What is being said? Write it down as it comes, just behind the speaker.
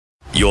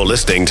You're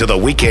listening to the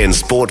Weekend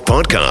Sport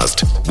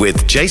Podcast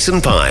with Jason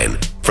Pine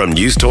from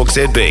News Talk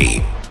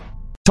ZB.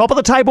 Top of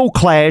the table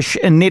clash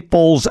in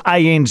netball's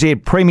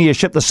ANZ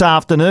Premiership this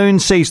afternoon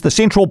sees the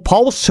Central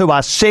Pulse, who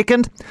are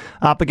second,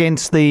 up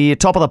against the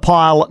top of the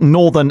pile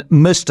Northern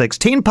Mystics.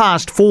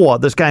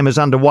 4:10 this game is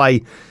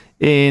underway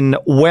in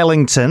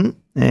Wellington.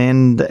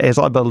 And as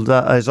I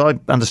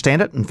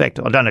understand it, in fact,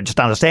 I don't just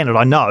understand it,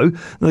 I know,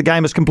 the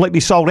game is completely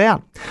sold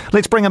out.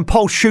 Let's bring in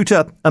Pulse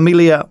shooter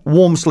Amelia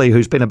Walmsley,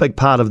 who's been a big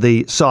part of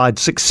the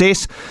side's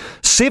success.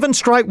 7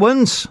 straight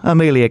wins,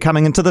 Amelia,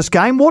 coming into this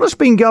game. What has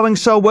been going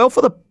so well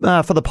for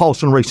the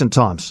Pulse in recent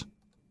times?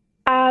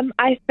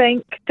 I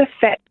think the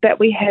fact that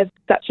we have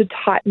such a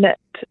tight-knit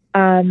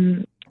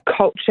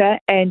culture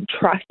and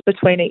trust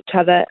between each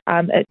other,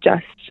 it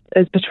just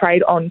is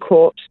portrayed on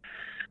court.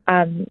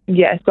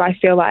 So I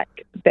feel like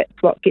that's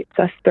what gets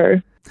us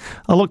through.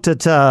 I looked at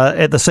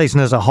the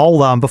season as a whole,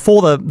 though, and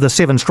before the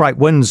 7 straight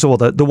wins or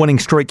the winning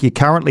streak you're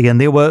currently in,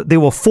 there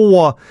were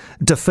 4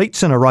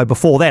 defeats in a row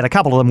before that. A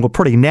couple of them were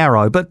pretty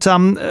narrow. But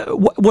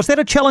was that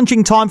a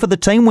challenging time for the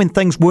team when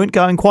things weren't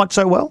going quite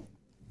so well?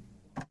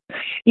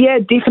 Yeah,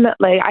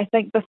 definitely. I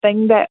think the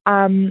thing that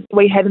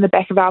we had in the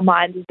back of our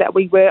minds is that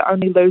we were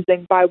only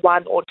losing by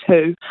 1 or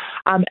 2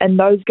 in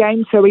those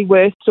games. So we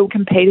were still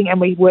competing and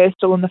we were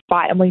still in the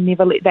fight, and we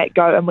never let that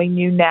go. And we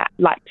knew that,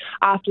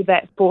 after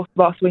that 4th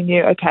loss, we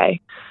knew,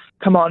 okay,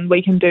 come on,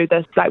 we can do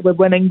this. We're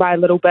winning by a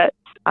little bit,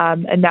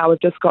 and now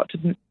we've just got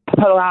to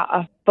pull out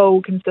a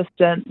full,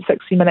 consistent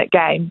 60-minute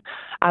game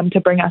to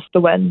bring us the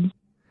wins.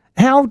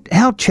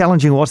 How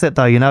challenging was that,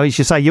 though? You know, as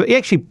you say, you're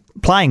actually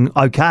playing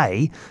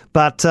okay,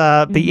 but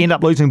you end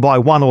up losing by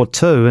 1 or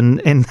 2,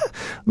 and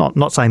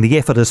not saying the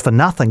effort is for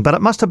nothing, but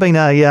it must have been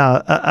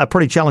a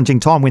pretty challenging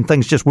time when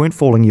things just weren't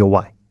falling your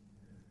way.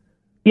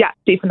 Yeah,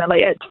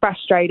 definitely. It's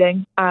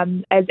frustrating.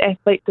 As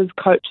athletes, as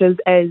coaches,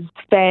 as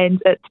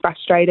fans, it's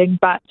frustrating.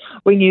 But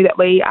we knew that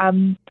we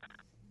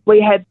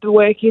had the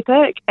work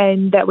ethic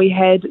and that we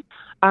had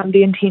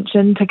the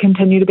intention to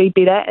continue to be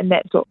better, and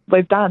that's what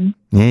we've done.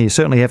 Yeah, you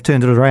certainly have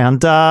turned it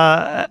around.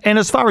 And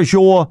as far as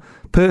you're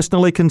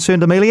personally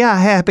concerned, Amelia, how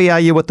happy are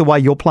you with the way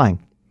you're playing?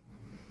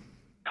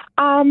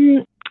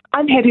 I'm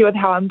happy with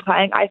how I'm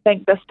playing. I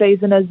think this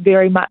season is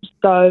very much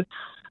so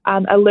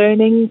a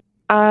learning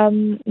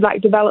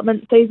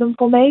development season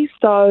for me.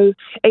 So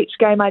each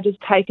game I just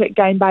take it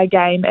game by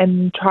game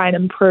and try and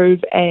improve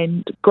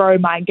and grow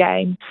my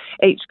game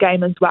each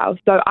game as well.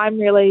 So I'm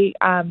really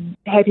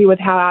happy with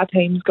how our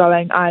team's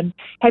going. I'm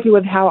happy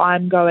with how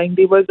I'm going.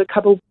 There was a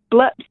couple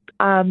blips,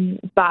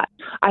 but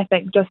I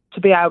think just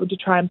to be able to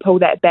try and pull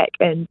that back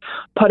and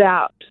put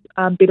out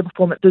better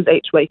performances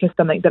each week is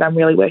something that I'm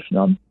really working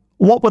on.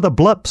 What were the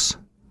blips?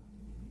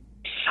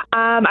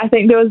 I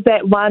think there was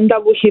that one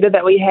double header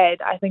that we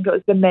had. I think it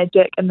was the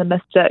Magic and the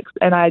Mystics,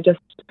 and I just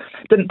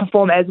didn't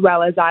perform as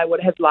well as I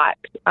would have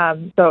liked.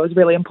 So it was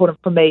really important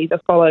for me the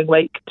following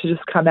week to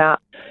just come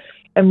out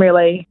and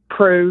really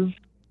prove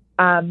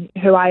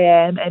who I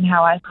am and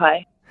how I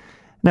play.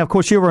 Now, of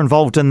course, you were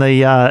involved in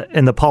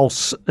the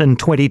Pulse in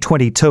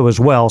 2022 as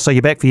well, so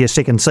you're back for your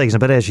second season.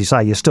 But as you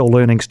say, you're still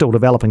learning, still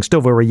developing, still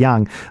very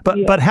young.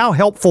 But how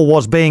helpful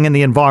was being in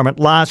the environment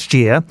last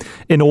year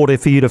in order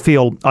for you to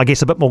feel, I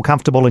guess, a bit more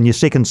comfortable in your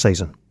second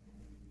season?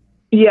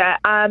 Yeah,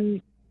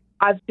 I've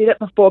said it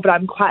before, but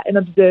I'm quite an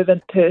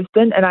observant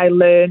person and I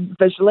learn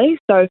visually.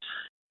 So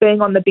being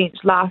on the bench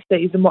last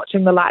season,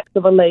 watching the likes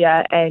of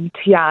Aaliyah and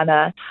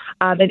Tiana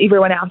and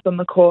everyone else on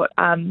the court,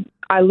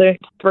 I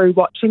learnt through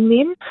watching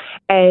them,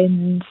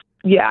 and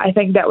I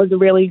think that was a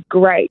really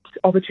great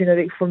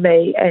opportunity for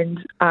me and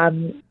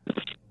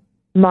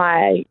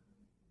my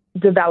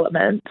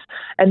development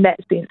in that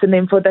sense. And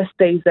then for this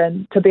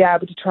season, to be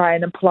able to try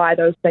and apply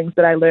those things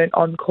that I learnt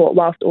on court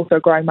whilst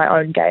also growing my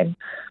own game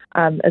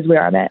is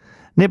where I'm at.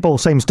 Netball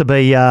seems to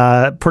be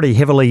pretty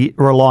heavily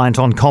reliant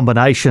on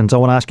combinations. I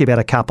want to ask you about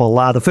a couple.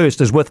 The first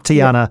is with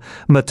Tiana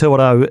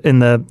Matuaro in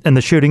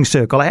the shooting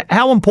circle.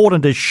 How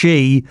important is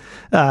she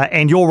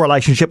and your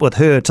relationship with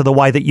her to the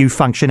way that you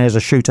function as a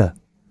shooter?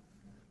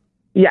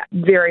 Yeah,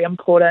 very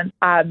important.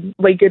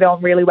 We get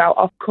on really well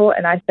off court,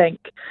 and I think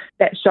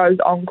that shows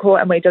on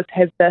court, and we just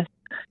have this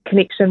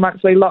connection.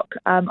 Once we lock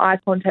eye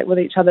contact with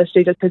each other,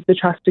 she just has the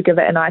trust to give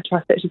it, and I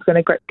trust that she's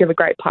going to give a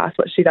great pass,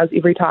 which she does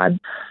every time.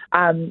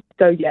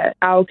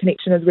 Our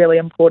connection is really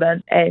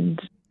important,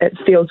 and it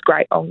feels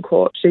great on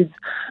court. She's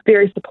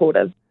very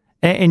supportive.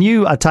 And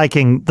you are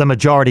taking the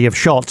majority of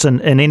shots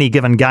in any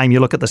given game.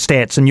 You look at the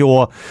stats, and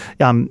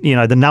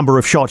the number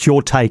of shots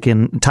you're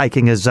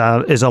taking is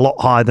a lot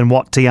higher than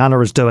what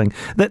Tiana is doing.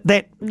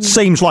 That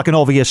seems like an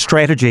obvious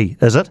strategy,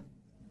 is it?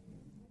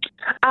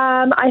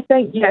 I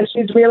think,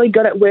 she's really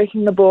good at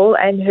working the ball,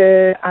 and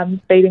her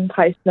feeding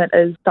placement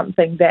is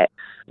something that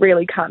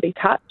really can't be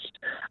touched.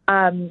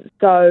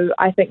 So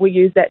I think we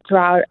use that to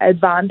our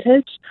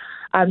advantage.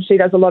 She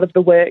does a lot of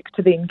the work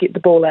to then get the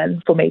ball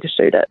in for me to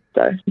shoot it.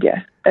 So,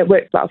 it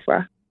works well for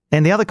her.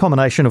 And the other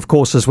combination, of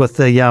course, is with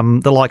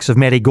the likes of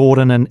Maddie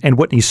Gordon and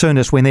Whitney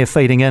Souness when they're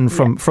feeding in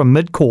from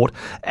mid-court.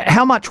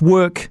 How much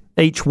work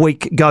each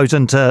week goes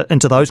into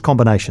those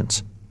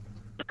combinations?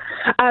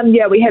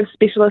 Yeah, we have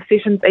specialist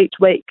sessions each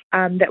week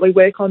that we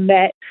work on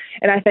that,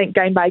 and I think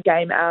game by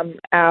game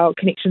our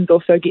connections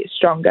also get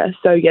stronger.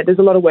 So yeah, there's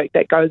a lot of work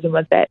that goes in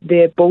with that.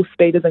 Their ball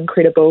speed is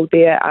incredible.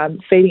 Their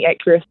feeding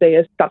accuracy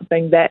is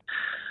something that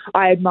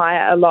I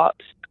admire a lot.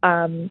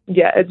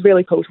 Yeah, it's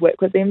really cool to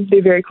work with them.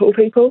 They're very cool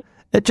people.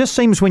 It just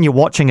seems when you're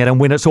watching it and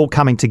when it's all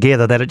coming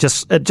together that it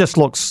just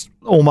looks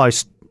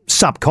almost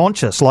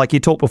subconscious, like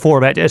you talked before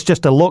about. It's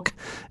just a look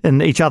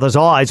in each other's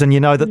eyes and you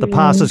know that the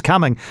pass is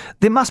coming.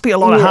 There must be a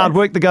lot of hard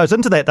work that goes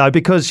into that though,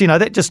 because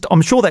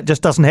I'm sure that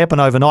just doesn't happen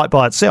overnight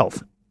by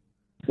itself.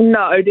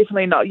 No,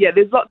 definitely not. Yeah,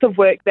 there's lots of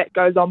work that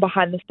goes on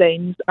behind the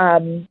scenes.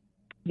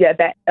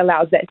 That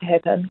allows that to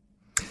happen.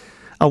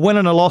 A win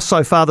and a loss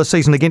so far this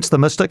season against the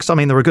Mystics. I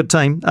mean, they're a good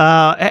team.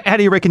 How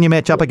do you reckon you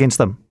match up against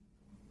them?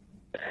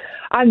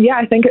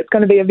 I think it's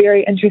going to be a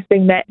very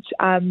interesting match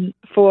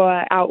for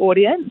our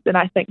audience, and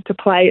I think to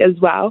play as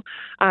well.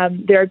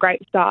 They're a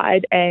great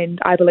side, and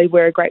I believe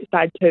we're a great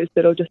side too, so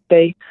it'll just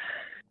be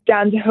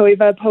down to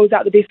whoever pulls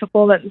out the best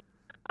performance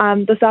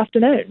this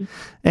afternoon.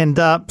 And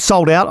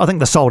sold out. I think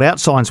the sold out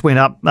signs went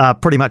up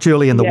pretty much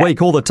early in the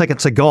week. All the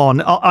tickets are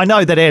gone. I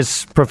know that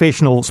as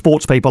professional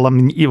sports people, I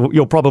mean,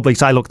 you'll probably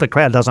say, look, the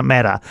crowd doesn't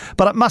matter.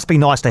 But it must be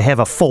nice to have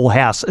a full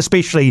house,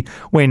 especially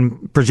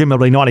when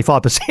presumably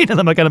 95% of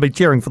them are going to be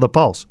cheering for the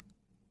Pulse.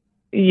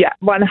 Yeah,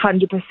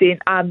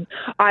 100%.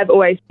 I've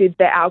always said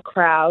that our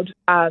crowd,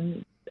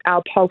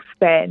 our Pulse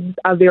fans,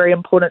 are very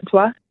important to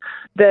us.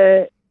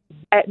 The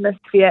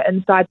atmosphere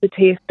inside the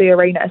TSB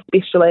arena,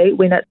 especially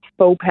when it's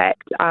full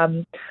packed,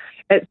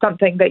 it's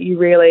something that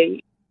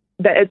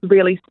it's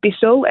really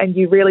special, and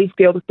you really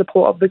feel the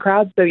support of the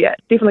crowd. So yeah,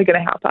 it's definitely going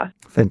to help us.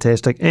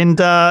 Fantastic. And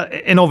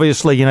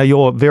obviously,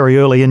 you're very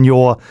early in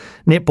your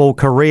netball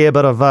career,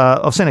 but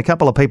I've seen a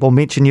couple of people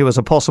mention you as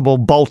a possible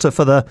bolter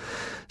for the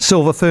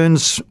Silver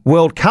Ferns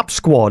World Cup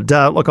squad.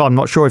 Look, I'm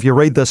not sure if you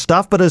read this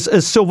stuff, but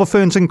is Silver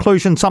Ferns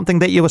inclusion something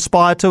that you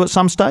aspire to at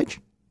some stage?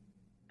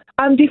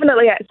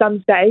 Definitely at some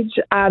stage.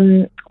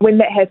 When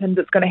that happens,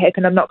 it's going to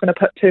happen. I'm not going to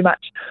put too much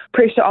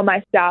pressure on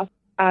myself.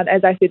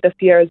 As I said, this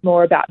year is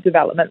more about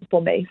development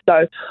for me.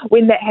 So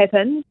when that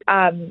happens,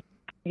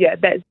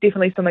 that's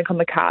definitely something on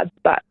the cards.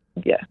 But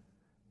yeah.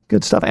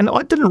 Good stuff. And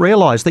I didn't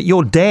realise that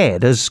your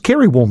dad is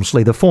Kerry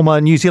Walmsley, the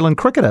former New Zealand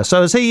cricketer.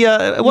 So is he?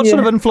 What sort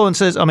of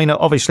influences? I mean,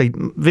 obviously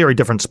very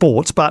different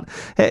sports, but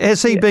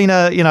has he been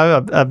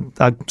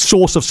a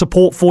source of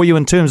support for you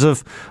in terms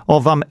of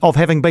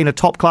having been a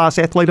top class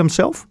athlete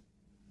himself?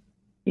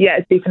 Yeah,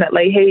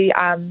 definitely.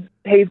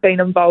 He's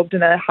been involved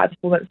in a high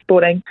performance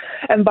sporting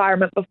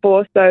environment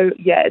before, so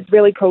yeah, it's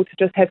really cool to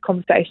just have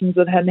conversations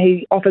with him.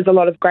 He offers a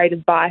lot of great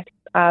advice.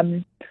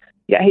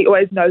 He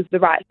always knows the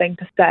right thing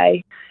to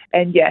say,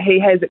 and yeah, he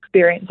has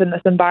experience in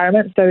this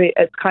environment, so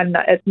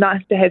it's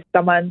nice to have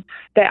someone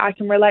that I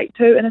can relate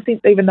to in a sense,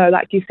 even though,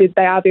 like you said,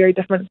 they are very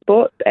different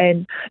sports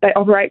and they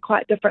operate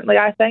quite differently,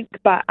 I think.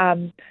 But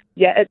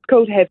it's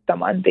cool to have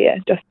someone there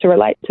just to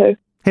relate to.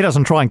 He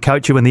doesn't try and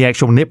coach you in the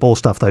actual netball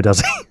stuff, though,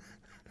 does he?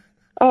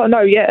 Oh,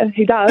 no, yeah,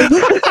 he does. No,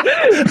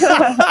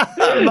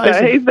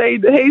 he's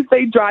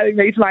been driving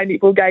me to my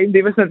netball games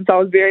ever since I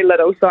was very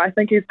little, so I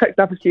think he's picked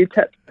up a few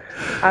tips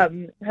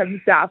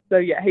himself. So,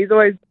 yeah, he's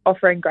always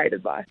offering great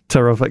advice.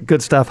 Terrific.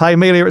 Good stuff. Hey,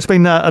 Amelia, it's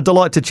been a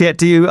delight to chat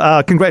to you.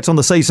 Congrats on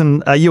the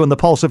season you and the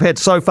Pulse have had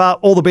so far.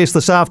 All the best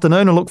this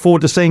afternoon, and look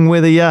forward to seeing where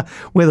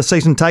the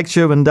season takes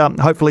you, and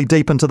hopefully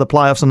deep into the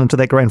playoffs and into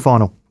that grand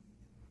final.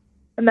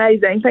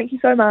 Amazing. Thank you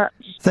so much.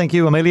 Thank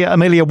you, Amelia.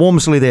 Amelia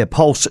Walmsley there,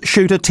 Pulse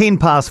shooter.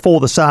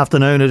 4:10 this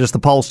afternoon. It is the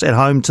Pulse at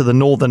home to the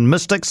Northern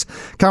Mystics.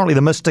 Currently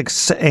the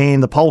Mystics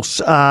and the Pulse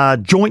are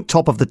joint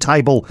top of the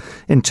table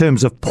in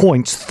terms of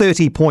points,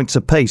 30 points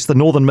apiece. The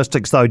Northern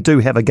Mystics, though, do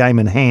have a game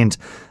in hand.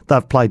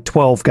 They've played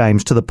 12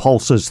 games to the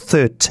Pulse's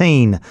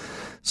 13.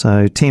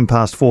 So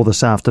 4:10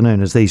 this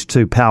afternoon as these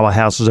two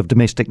powerhouses of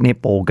domestic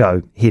netball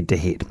go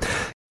head-to-head.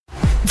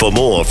 For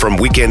more from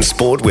Weekend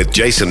Sport with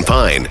Jason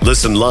Pine,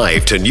 listen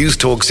live to News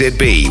Talk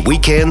ZB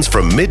weekends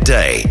from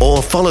midday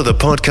or follow the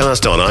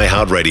podcast on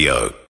iHeartRadio.